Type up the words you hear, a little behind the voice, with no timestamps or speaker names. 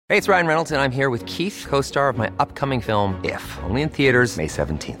Hey, it's Ryan Reynolds, and I'm here with Keith, co-star of my upcoming film, If, only in theaters May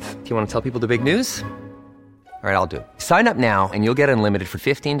 17th. Do you want to tell people the big news? All right, I'll do it. Sign up now and you'll get unlimited for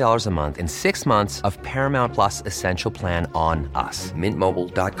 $15 a month and 6 months of Paramount Plus Essential Plan on us.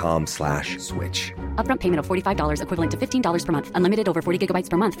 MintMobile.com/switch. Upfront payment of $45 equivalent to $15 per month. Unlimited over 40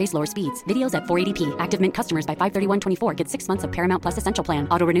 gigabytes per month. Face lower speeds. Videos at 480p. Active Mint customers by 531.24 get 6 months of Paramount Plus Essential Plan.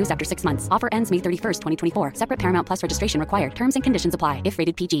 Auto renews after 6 months. Offer ends May 31st, 2024. Separate Paramount Plus registration required. Terms and conditions apply if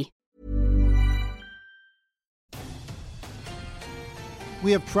rated PG.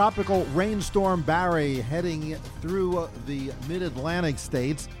 We have tropical rainstorm Barry heading through the mid-Atlantic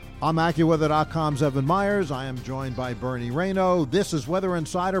states. I'm AccuWeather.com's Evan Myers. I am joined by Bernie Rayno. This is Weather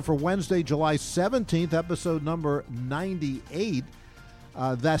Insider for Wednesday, July 17th, episode number 98.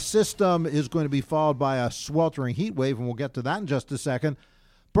 That system is going to be followed by a sweltering heat wave, and we'll get to that in just a second.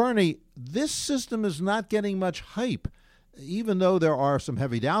 Bernie, this system is not getting much hype. Even though there are some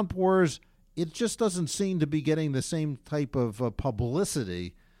heavy downpours, it just doesn't seem to be getting the same type of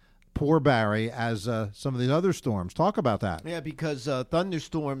publicity, poor Barry, as some of the other storms. Talk about that. Yeah, because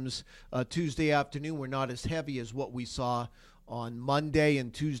thunderstorms Tuesday afternoon were not as heavy as what we saw on Monday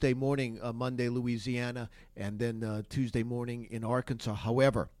and Tuesday morning, Monday, Louisiana, and then Tuesday morning in Arkansas.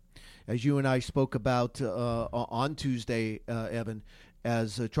 However, as you and I spoke about on Tuesday, Evan,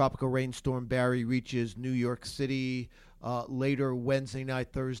 as Tropical Rainstorm Barry reaches New York City later Wednesday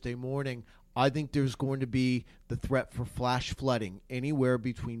night, Thursday morning, I think there's going to be the threat for flash flooding anywhere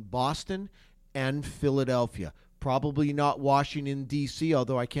between Boston and Philadelphia. Probably not Washington, D.C.,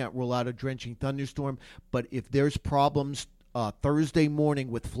 although I can't rule out a drenching thunderstorm. But if there's problems Thursday morning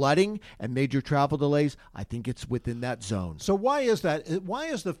with flooding and major travel delays, I think it's within that zone. So why is that? Why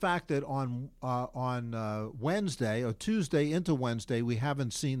is the fact that on Wednesday or Tuesday into Wednesday we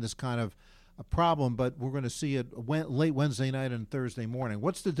haven't seen this kind of a problem, but we're going to see it late Wednesday night and Thursday morning?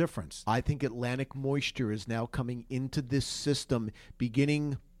 What's the difference? I think Atlantic moisture is now coming into this system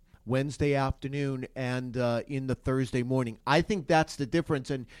beginning Wednesday afternoon and in the Thursday morning. I think that's the difference.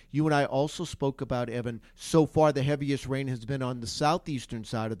 And you and I also spoke about, Evan, so far the heaviest rain has been on the southeastern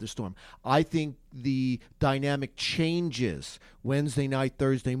side of the storm. I think the dynamic changes Wednesday night,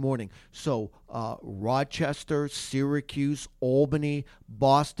 Thursday morning. So Rochester, Syracuse, Albany,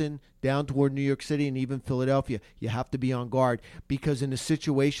 Boston, down toward New York City and even Philadelphia, you have to be on guard, because in a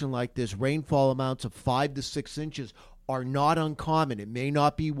situation like this, rainfall amounts of 5 to 6 inches are not uncommon. It may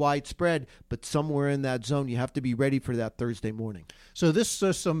not be widespread, but somewhere in that zone, you have to be ready for that Thursday morning. So this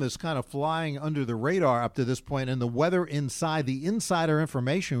system is kind of flying under the radar up to this point, and the weather inside, the insider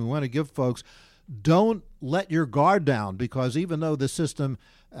information we want to give folks, don't let your guard down, because even though the system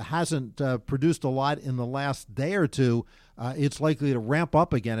hasn't produced a lot in the last day or two, it's likely to ramp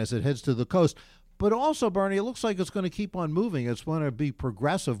up again as it heads to the coast. But also, Bernie, it looks like it's going to keep on moving. It's going to be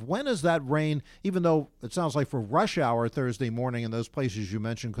progressive. When is that rain, even though it sounds like for rush hour Thursday morning in those places you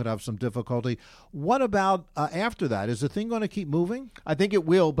mentioned could have some difficulty, what about after that? Is the thing going to keep moving? I think it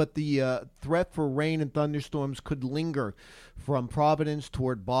will, but the threat for rain and thunderstorms could linger from Providence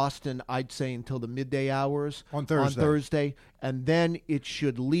toward Boston, I'd say, until the midday hours on Thursday. And then it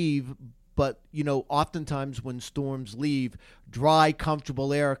should leave. But, you know, oftentimes when storms leave, dry,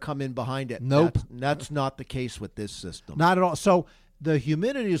 comfortable air come in behind it. Nope. That's not the case with this system. Not at all. So the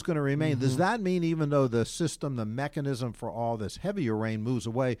humidity is going to remain. Does that mean even though the system, the mechanism for all this heavier rain moves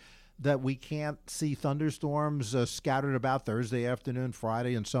away, that we can't see thunderstorms scattered about Thursday afternoon,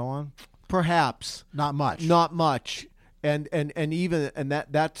 Friday, and so on? Perhaps. Not much. Not much. And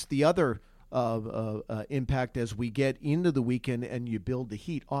that's the other impact as we get into the weekend and you build the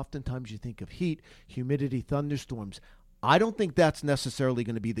heat. Oftentimes you think of heat, humidity, thunderstorms. I don't think that's necessarily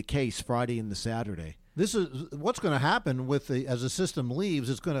going to be the case Friday and the Saturday. This is what's going to happen as the system leaves.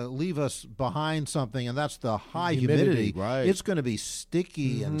 It's going to leave us behind something, and that's the high humidity. Right. It's going to be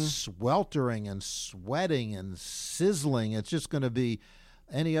sticky and sweltering and sweating and sizzling. It's just going to be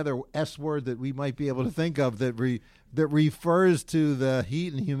any other S word that we might be able to think of that refers to the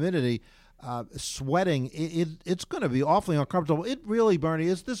heat and humidity. Sweating, it's going to be awfully uncomfortable. It really, Bernie,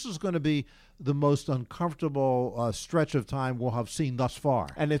 this is going to be the most uncomfortable stretch of time we'll have seen thus far.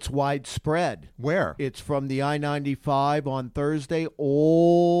 And it's widespread. Where? It's from the I-95 on Thursday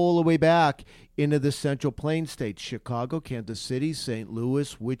all the way back into the Central Plains states, Chicago, Kansas City, St.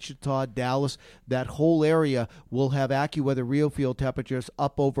 Louis, Wichita, Dallas. That whole area will have AccuWeather real field temperatures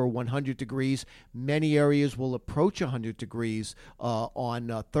up over 100 degrees. Many areas will approach 100 degrees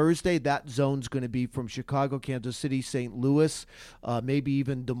on Thursday. That zone's going to be from Chicago, Kansas City, St. Louis, maybe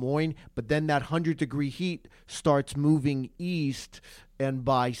even Des Moines. But then that 100-degree heat starts moving east And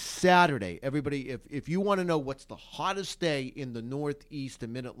by Saturday, everybody, if you want to know what's the hottest day in the Northeast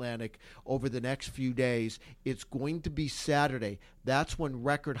and Mid-Atlantic over the next few days, it's going to be Saturday. That's when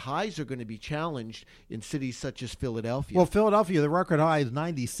record highs are going to be challenged in cities such as Philadelphia. Well, Philadelphia, the record high is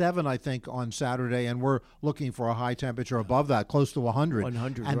 97, I think, on Saturday, and we're looking for a high temperature above that, close to 100.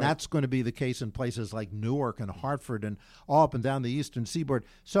 100, and right. that's going to be the case in places like Newark and Hartford and all up and down the eastern seaboard.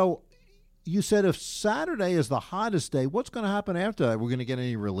 So you said if Saturday is the hottest day, what's going to happen after that? We're going to get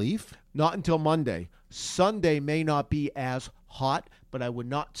any relief? Not until Monday. Sunday may not be as hot, but I would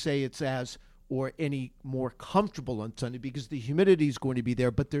not say it's as or any more comfortable on Sunday because the humidity is going to be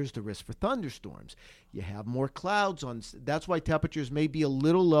there, but there's the risk for thunderstorms. You have more clouds on. That's why temperatures may be a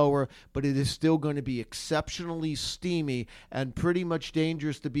little lower, but it is still going to be exceptionally steamy and pretty much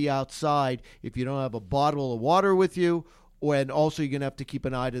dangerous to be outside if you don't have a bottle of water with you. And also, you're going to have to keep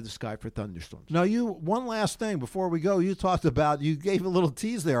an eye to the sky for thunderstorms. Now, one last thing before we go. You gave a little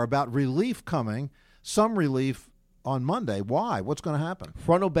tease there about relief coming, some relief on Monday. Why? What's going to happen?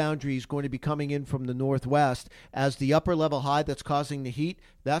 Frontal boundary is going to be coming in from the northwest as the upper level high that's causing the heat,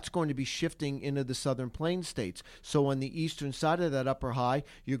 that's going to be shifting into the southern plain states. So on the eastern side of that upper high,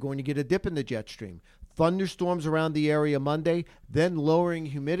 you're going to get a dip in the jet stream. Thunderstorms around the area Monday, then lowering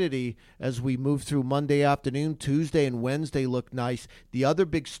humidity as we move through Monday afternoon. Tuesday and Wednesday look nice. The other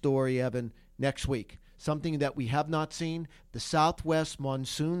big story, Evan, next week, something that we have not seen, the southwest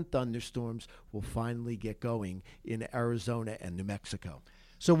monsoon thunderstorms will finally get going in Arizona and New Mexico.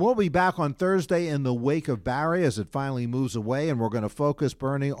 So we'll be back on Thursday in the wake of Barry as it finally moves away, and we're going to focus,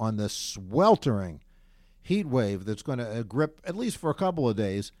 Bernie, on the sweltering heat wave that's going to grip, at least for a couple of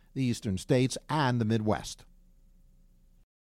days, the eastern states and the Midwest.